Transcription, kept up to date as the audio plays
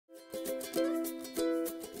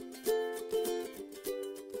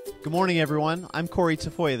Good morning, everyone. I'm Corey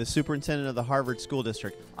Tafoya, the superintendent of the Harvard School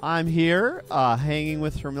District. I'm here hanging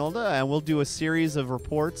with Harmilda, and we'll do a series of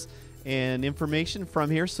reports and information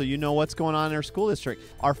from here so you know what's going on in our school district.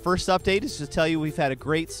 Our first update is to tell you we've had a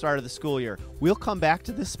great start of the school year. We'll come back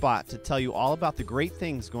to this spot to tell you all about the great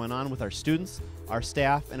things going on with our students, our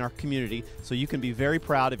staff, and our community so you can be very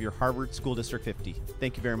proud of your Harvard School District 50.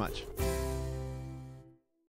 Thank you very much.